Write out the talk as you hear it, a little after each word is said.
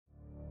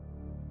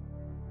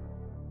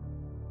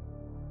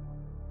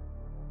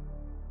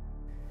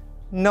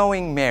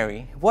Knowing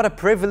Mary. What a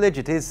privilege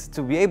it is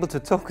to be able to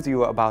talk to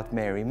you about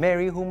Mary.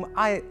 Mary, whom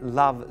I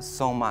love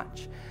so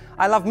much.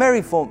 I love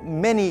Mary for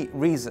many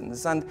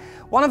reasons, and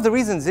one of the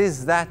reasons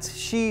is that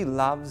she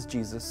loves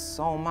Jesus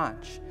so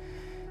much.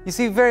 You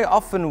see, very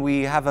often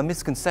we have a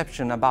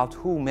misconception about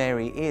who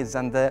Mary is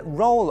and the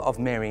role of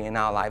Mary in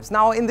our lives.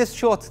 Now, in this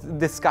short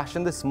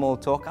discussion, this small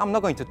talk, I'm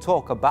not going to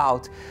talk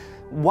about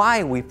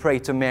why we pray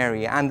to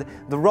Mary and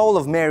the role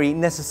of Mary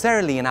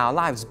necessarily in our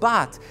lives,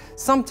 but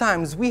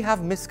sometimes we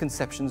have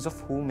misconceptions of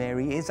who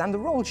Mary is and the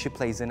role she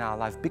plays in our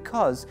life,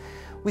 because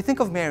we think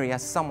of Mary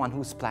as someone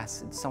who's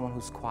placid, someone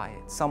who's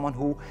quiet, someone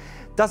who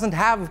doesn't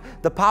have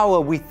the power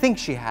we think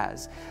she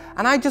has.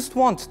 And I just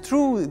want,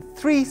 through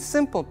 3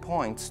 simple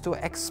points, to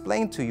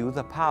explain to you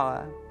the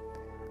power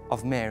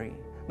of Mary.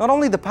 Not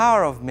only the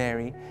power of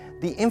Mary,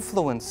 the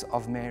influence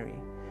of Mary,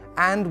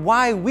 and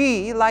why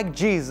we, like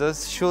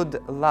Jesus,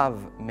 should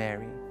love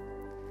Mary.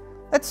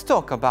 Let's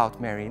talk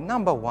about Mary.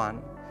 Number 1,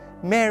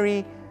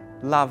 Mary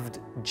loved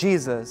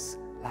Jesus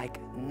like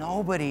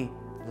nobody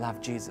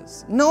loved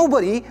Jesus.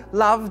 Nobody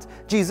loved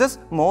Jesus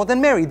more than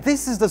Mary.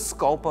 This is the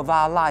scope of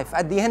our life.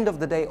 At the end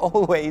of the day,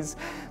 always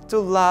to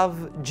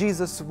love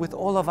Jesus with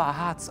all of our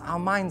hearts, our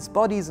minds,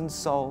 bodies, and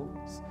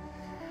souls.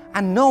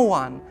 And no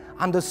one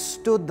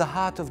understood the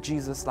heart of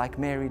Jesus like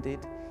Mary did.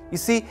 You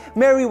see,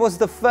 Mary was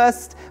the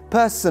first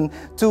person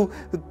to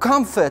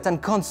comfort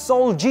and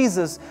console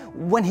Jesus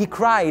when he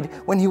cried,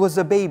 when he was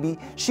a baby.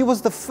 She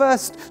was the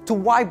first to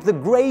wipe the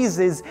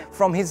grazes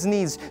from his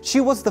knees.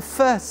 She was the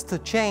first to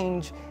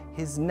change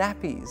his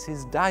nappies,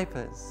 his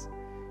diapers.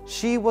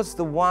 She was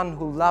the one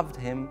who loved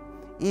him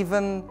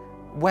even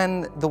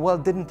when the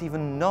world didn't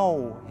even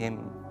know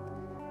him.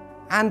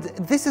 And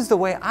this is the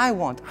way I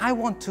want. I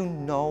want to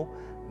know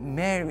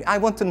Mary. I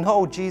want to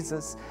know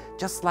Jesus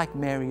just like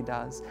Mary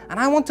does. And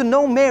I want to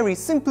know Mary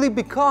simply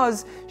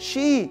because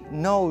she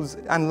knows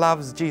and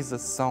loves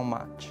Jesus so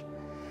much.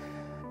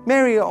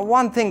 Mary,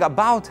 one thing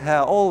about her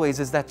always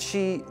is that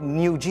she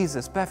knew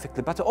Jesus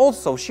perfectly, but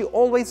also she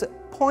always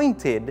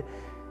pointed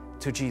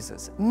to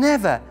Jesus.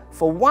 Never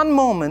for one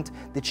moment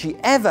did she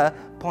ever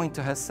point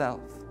to herself.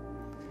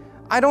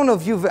 I don't know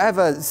if you've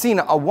ever seen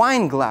a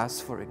wine glass,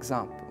 for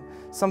example.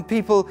 Some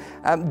people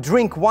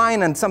drink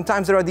wine, and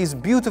sometimes there are these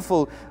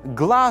beautiful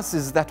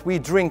glasses that we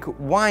drink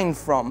wine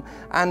from.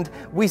 And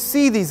we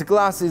see these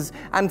glasses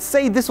and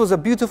say this was a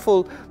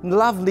beautiful,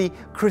 lovely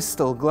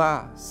crystal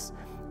glass.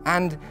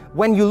 And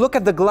when you look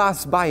at the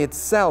glass by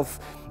itself,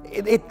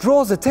 it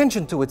draws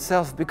attention to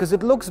itself because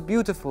it looks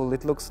beautiful,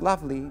 it looks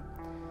lovely.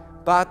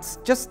 But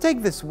just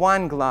take this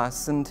wine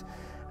glass and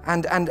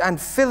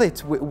fill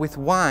it with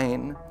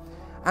wine.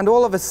 And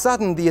all of a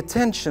sudden the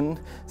attention,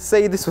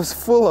 say this was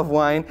full of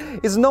wine,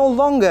 is no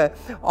longer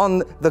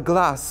on the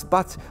glass,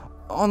 but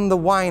on the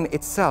wine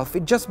itself.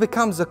 It just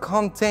becomes a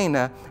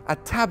container, a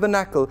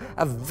tabernacle,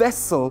 a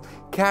vessel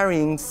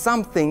carrying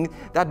something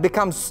that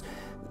becomes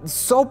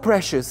so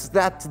precious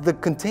that the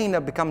container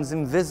becomes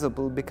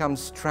invisible,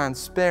 becomes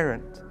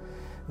transparent.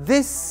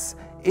 This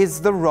is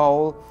the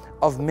role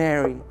of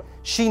Mary.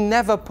 She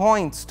never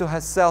points to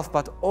herself,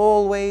 but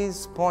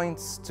always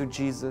points to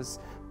Jesus,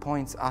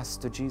 points us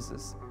to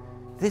Jesus.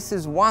 This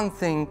is one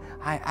thing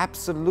I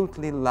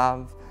absolutely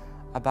love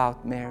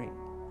about Mary.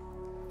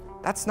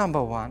 That's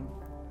number 1.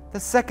 The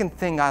second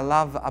thing I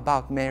love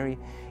about Mary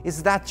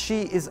is that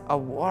she is a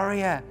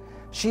warrior.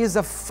 She is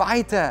a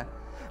fighter.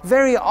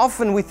 Very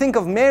often we think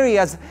of Mary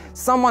as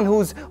someone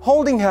who's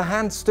holding her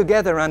hands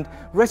together and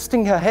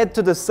resting her head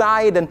to the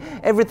side and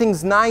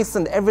everything's nice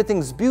and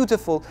everything's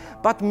beautiful.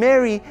 But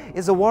Mary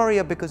is a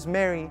warrior because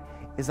Mary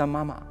is a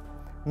mama.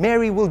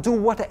 Mary will do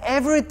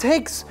whatever it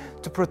takes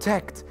to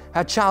protect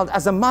her child,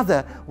 as a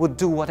mother would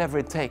do whatever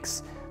it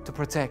takes to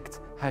protect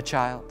her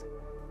child.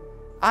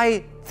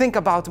 I think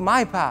about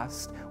my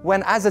past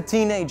when, as a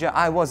teenager,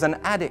 I was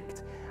an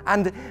addict.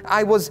 And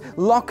I was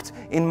locked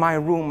in my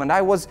room, and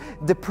I was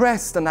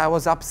depressed, and I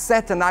was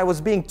upset, and I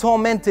was being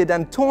tormented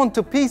and torn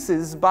to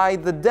pieces by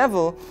the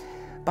devil.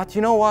 But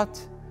you know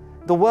what?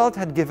 The world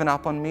had given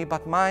up on me,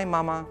 but my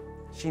mama,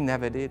 she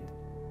never did.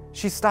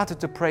 She started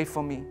to pray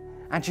for me,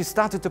 and she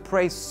started to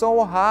pray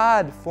so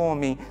hard for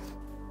me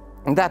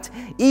that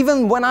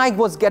even when I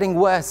was getting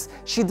worse,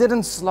 she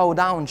didn't slow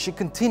down. She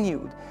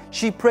continued.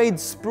 She prayed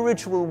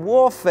spiritual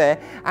warfare,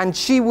 and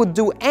she would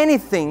do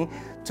anything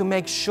to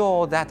make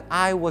sure that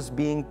I was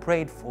being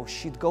prayed for.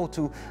 She'd go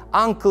to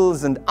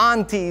uncles and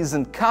aunties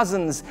and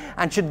cousins,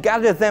 and she'd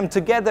gather them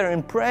together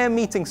in prayer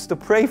meetings to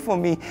pray for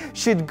me.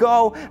 She'd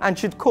go and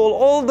she'd call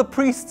all the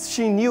priests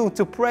she knew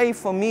to pray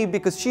for me,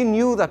 because she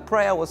knew that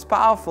prayer was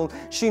powerful.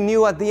 She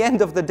knew at the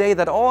end of the day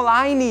that all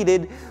I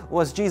needed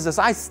was Jesus.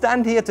 I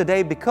stand here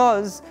today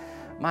because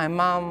my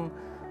mom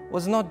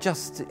was not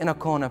just in a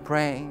corner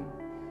praying.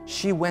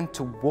 She went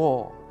to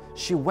war.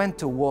 She went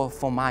to war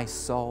for my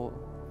soul.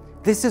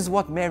 This is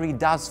what Mary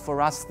does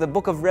for us. The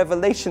book of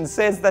Revelation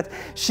says that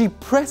she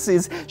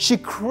crushes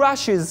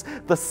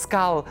the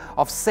skull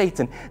of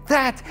Satan.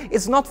 That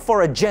is not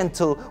for a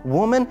gentle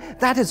woman.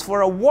 That is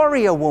for a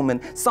warrior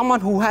woman, someone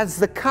who has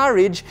the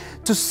courage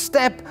to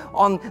step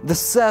on the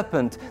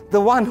serpent, the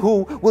one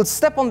who will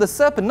step on the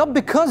serpent, not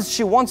because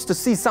she wants to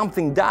see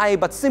something die,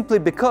 but simply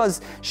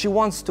because she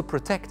wants to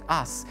protect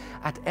us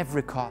at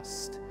every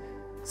cost.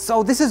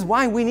 So this is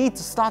why we need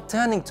to start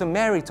turning to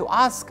Mary to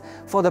ask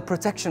for the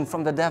protection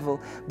from the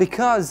devil,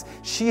 because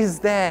she is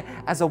there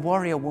as a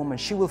warrior woman.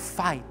 She will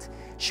fight.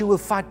 She will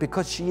fight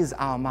because she is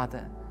our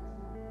mother.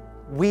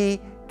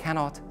 We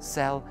cannot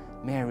sell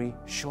Mary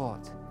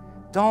short.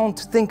 Don't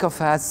think of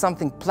her as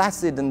something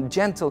placid and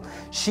gentle.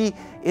 She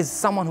is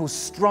someone who's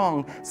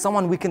strong,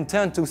 someone we can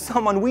turn to,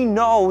 someone we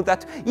know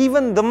that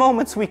even the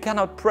moments we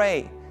cannot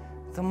pray,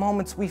 the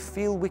moments we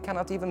feel we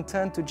cannot even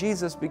turn to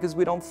Jesus because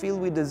we don't feel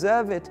we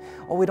deserve it,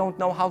 or we don't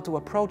know how to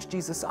approach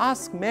Jesus,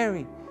 ask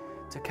Mary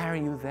to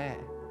carry you there.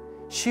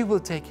 She will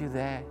take you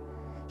there.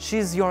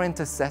 She's your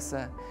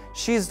intercessor.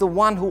 She's the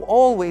one who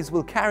always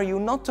will carry you,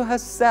 not to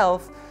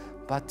herself,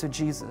 but to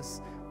Jesus.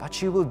 But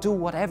she will do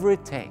whatever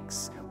it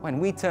takes when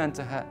we turn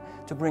to her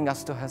to bring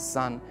us to her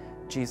Son,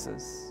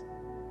 Jesus.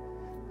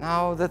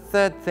 Now, the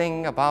third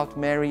thing about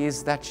Mary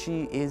is that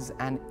she is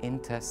an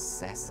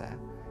intercessor.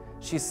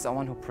 She's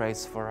someone who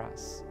prays for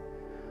us.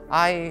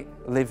 I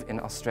live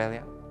in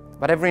Australia,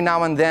 but every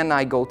now and then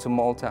I go to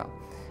Malta.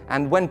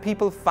 And when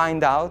people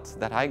find out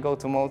that I go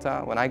to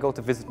Malta, when I go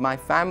to visit my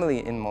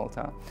family in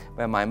Malta,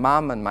 where my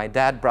mom and my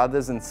dad,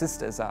 brothers and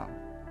sisters are,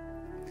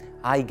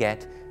 I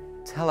get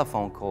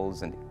telephone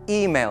calls and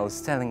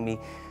emails telling me,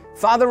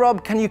 Father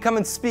Rob, can you come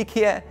and speak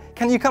here?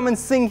 Can you come and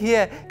sing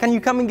here? Can you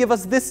come and give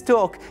us this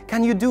talk?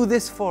 Can you do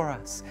this for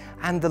us?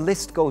 And the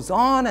list goes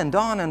on and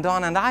on and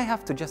on, and I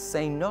have to just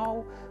say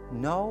no,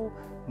 no,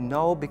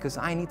 no, because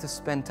I need to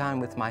spend time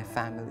with my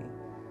family.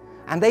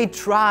 And they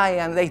try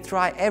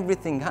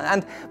everything.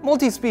 And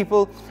Maltese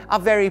people are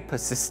very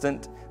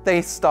persistent.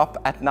 They stop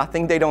at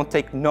nothing. They don't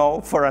take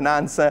no for an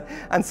answer.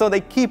 And so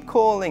they keep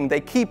calling, they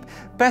keep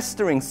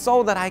pestering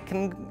so that I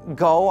can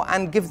go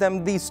and give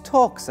them these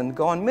talks and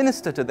go and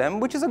minister to them,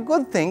 which is a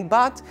good thing,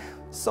 but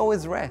so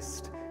is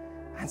rest.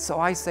 And so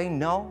I say,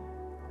 no,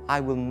 I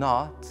will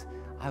not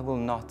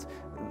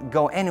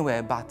go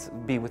anywhere but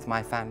be with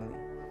my family.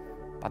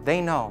 But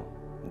they know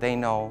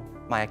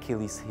my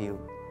Achilles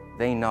heel.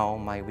 They know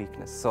my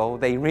weakness. So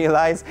they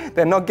realize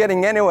they're not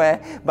getting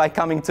anywhere by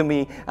coming to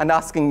me and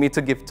asking me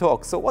to give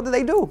talks. So what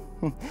do?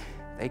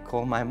 They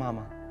call my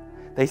mama.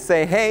 They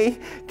say, hey,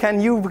 can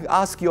you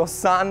ask your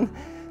son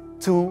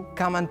to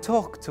come and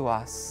talk to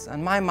us?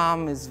 And my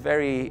mom is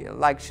very,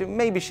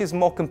 maybe she's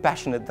more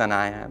compassionate than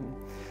I am.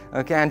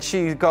 Okay, and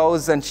she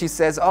goes and she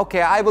says,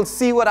 okay, I will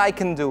see what I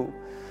can do.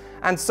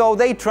 And so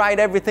they tried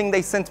everything.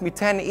 They sent me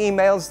 10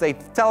 emails,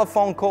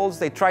 telephone calls,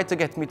 they tried to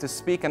get me to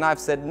speak, and I've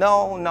said,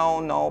 no, no,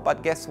 no.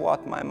 But guess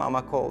what? My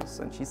mama calls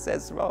and she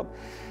says, Rob,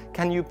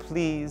 can you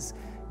please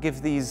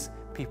give these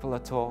people a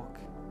talk?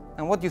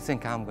 And what do you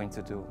think I'm going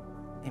to do?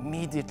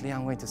 Immediately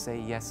I'm going to say,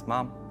 yes,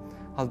 Mom,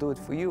 I'll do it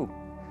for you.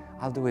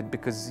 I'll do it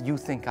because you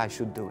think I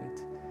should do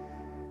it.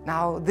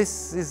 Now,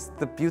 this is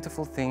the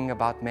beautiful thing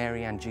about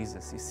Mary and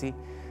Jesus. You see,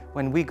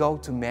 when we go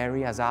to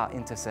Mary as our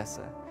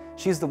intercessor,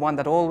 she's the one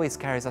that always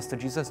carries us to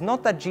Jesus.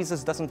 Not that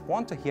Jesus doesn't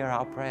want to hear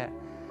our prayer,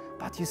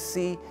 but you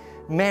see,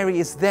 Mary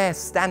is there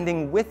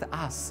standing with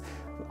us,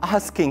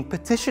 asking,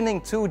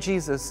 petitioning to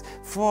Jesus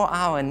for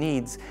our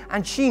needs.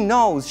 And she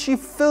knows, she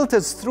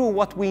filters through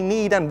what we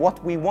need and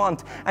what we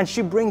want, and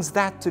she brings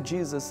that to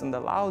Jesus and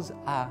allows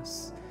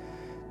us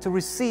to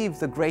receive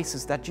the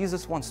graces that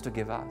Jesus wants to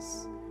give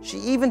us. She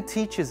even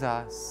teaches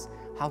us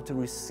how to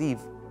receive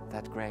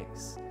that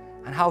grace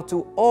and how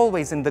to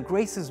always, in the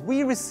graces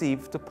we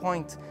receive, to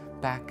point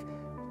back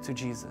to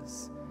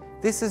Jesus.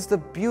 This is the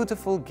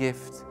beautiful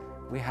gift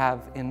we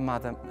have in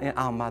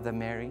our Mother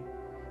Mary.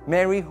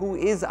 Mary, who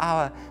is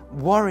our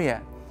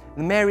warrior.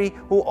 Mary,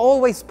 who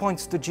always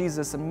points to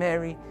Jesus, and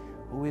Mary,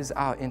 who is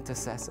our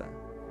intercessor.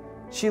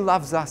 She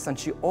loves us, and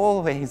she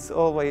always,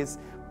 always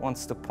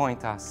wants to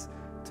point us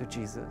to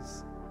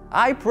Jesus.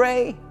 I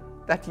pray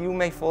that you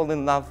may fall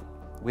in love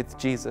with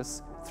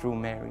Jesus through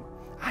Mary.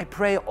 I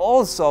pray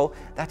also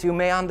that you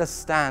may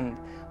understand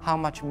how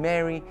much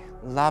Mary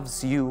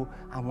loves you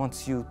and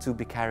wants you to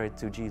be carried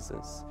to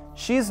Jesus.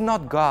 She is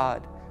not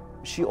God.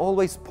 She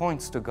always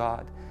points to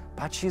God,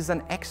 but she's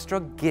an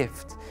extra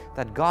gift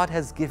that God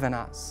has given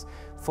us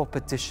for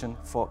petition,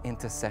 for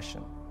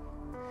intercession.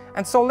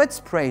 And so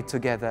let's pray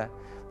together.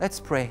 Let's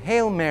pray.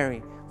 Hail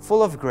Mary,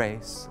 full of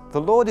grace,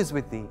 the Lord is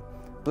with thee.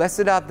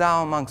 Blessed art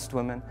thou amongst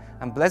women,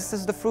 and blessed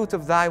is the fruit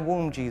of thy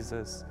womb,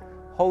 Jesus.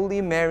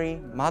 Holy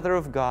Mary, Mother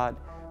of God,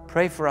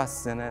 pray for us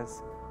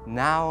sinners,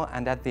 now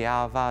and at the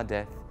hour of our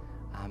death.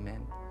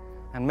 Amen.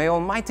 And may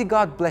Almighty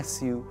God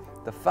bless you,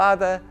 the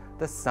Father,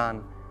 the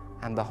Son,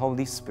 and the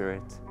Holy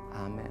Spirit.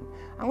 Amen.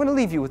 I'm going to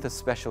leave you with a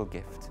special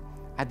gift.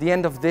 At the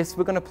end of this,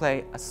 we're going to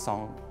play a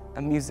song,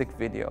 a music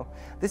video.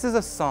 This is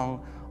a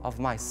song of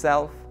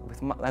myself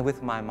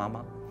with my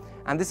mama.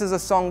 And this is a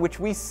song which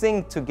we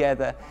sing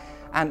together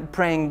and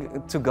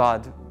praying to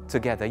God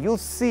together. You'll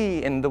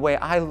see in the way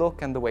I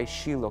look and the way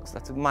she looks,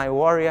 that's my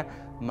warrior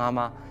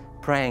mama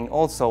praying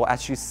also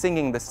as she's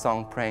singing the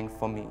song, praying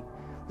for me.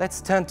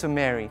 Let's turn to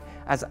Mary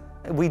as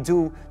we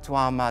do to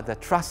our mother,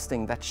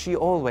 trusting that she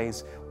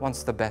always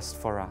wants the best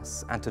for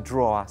us and to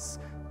draw us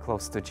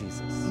close to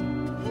Jesus.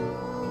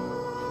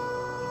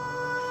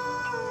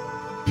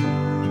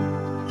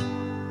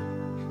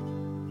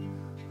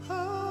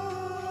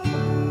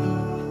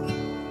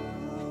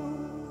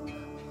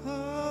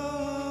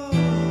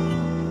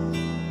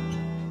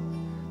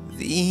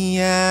 The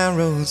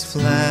arrows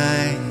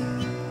fly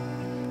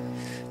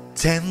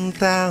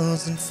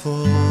 10,000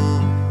 fold,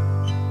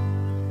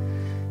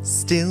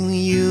 still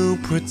you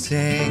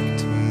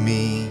protect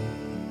me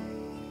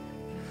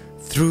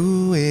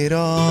through it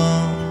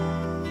all.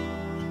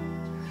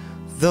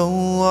 The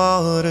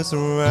waters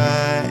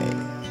rise,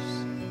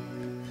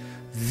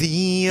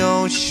 the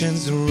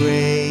oceans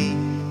rage,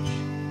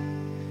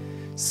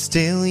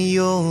 still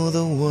you're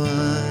the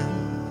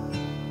one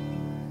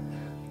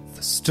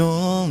the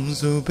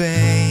storms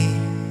obey.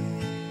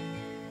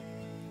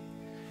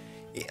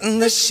 In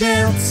the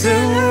shelter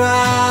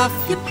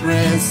of your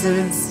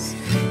presence,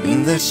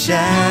 in the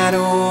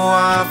shadow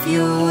of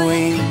your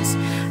wings,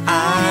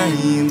 I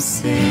am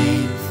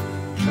safe,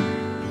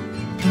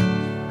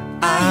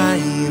 I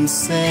am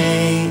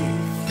safe.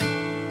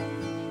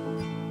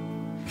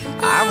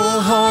 I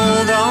will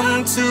hold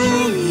on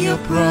to your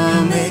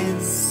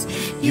promise,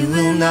 you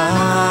will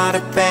not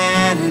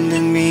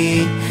abandon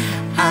me.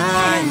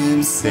 I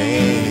am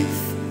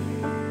safe,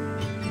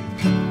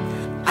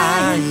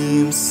 I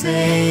am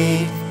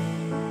safe.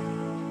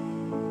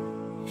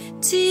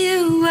 To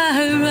you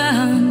I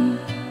run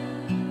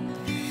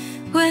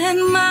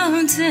when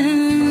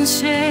mountains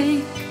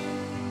shake.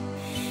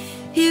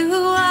 You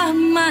are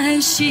my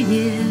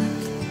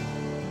shield,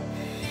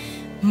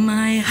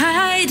 my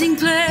hiding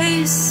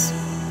place.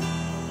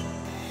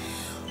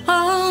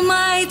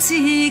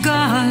 Almighty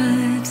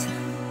God,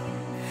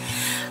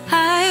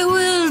 I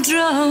will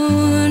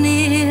draw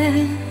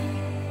near.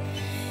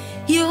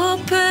 Your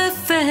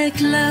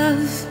perfect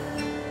love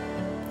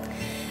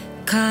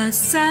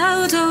casts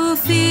out all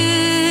fear.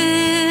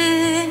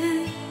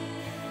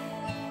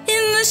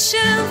 In the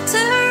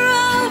shelter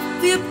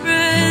of your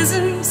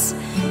presence,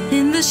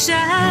 in the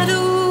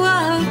shadow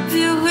of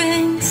your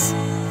wings,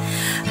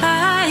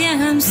 I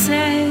am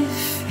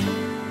safe,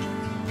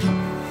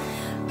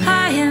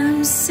 I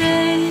am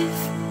safe.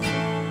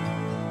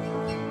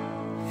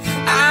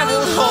 I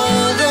will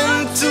hold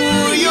on to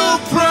your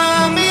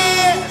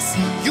promise,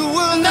 you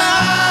will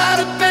not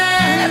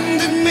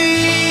abandon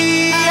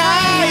me.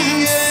 I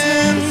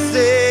am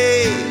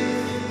safe,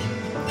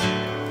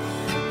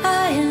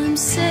 I am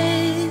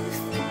safe.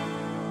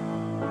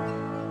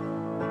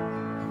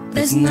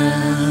 there's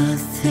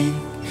nothing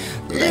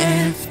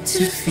left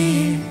to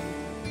fear.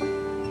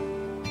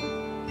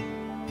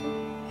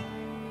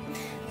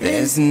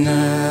 There's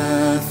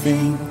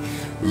nothing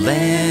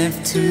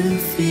left to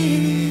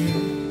fear.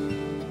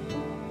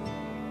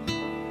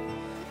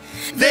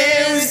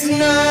 There's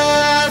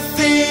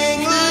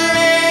nothing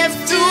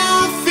left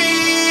to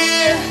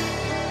fear.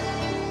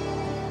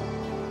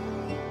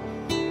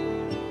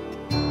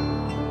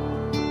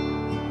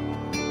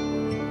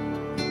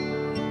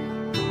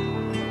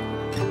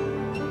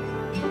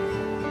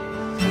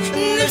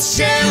 In the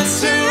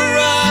shelter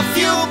of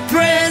your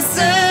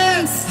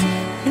presence,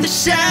 in the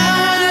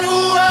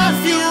shadow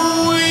of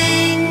your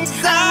wings,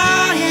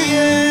 I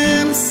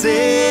am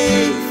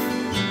safe,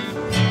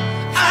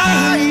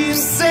 I am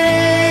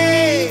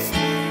safe.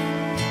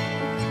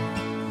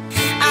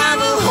 I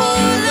will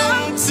hold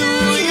on to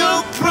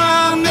your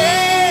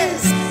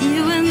promise,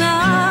 You will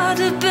not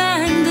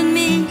abandon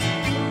me.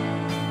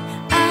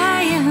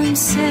 I am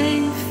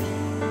safe,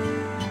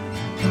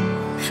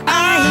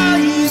 I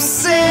am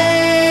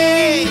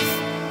safe.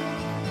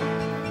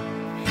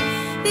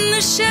 in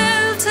the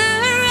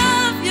shelter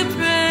of your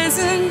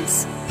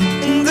presence,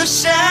 In the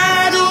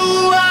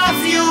shadow of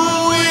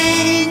your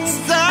wings,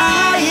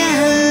 I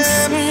am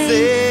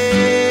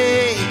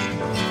safe,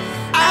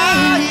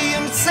 I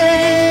am safe.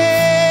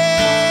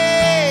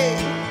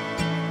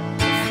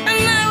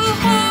 and I will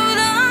hold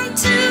on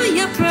to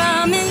your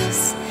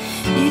promise.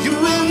 You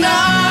will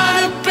not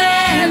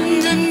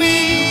abandon me.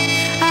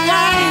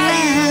 I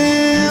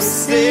am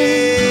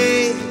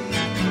safe,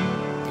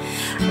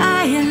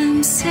 I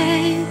am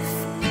safe.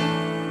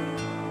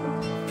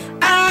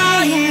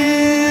 I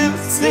am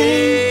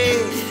safe.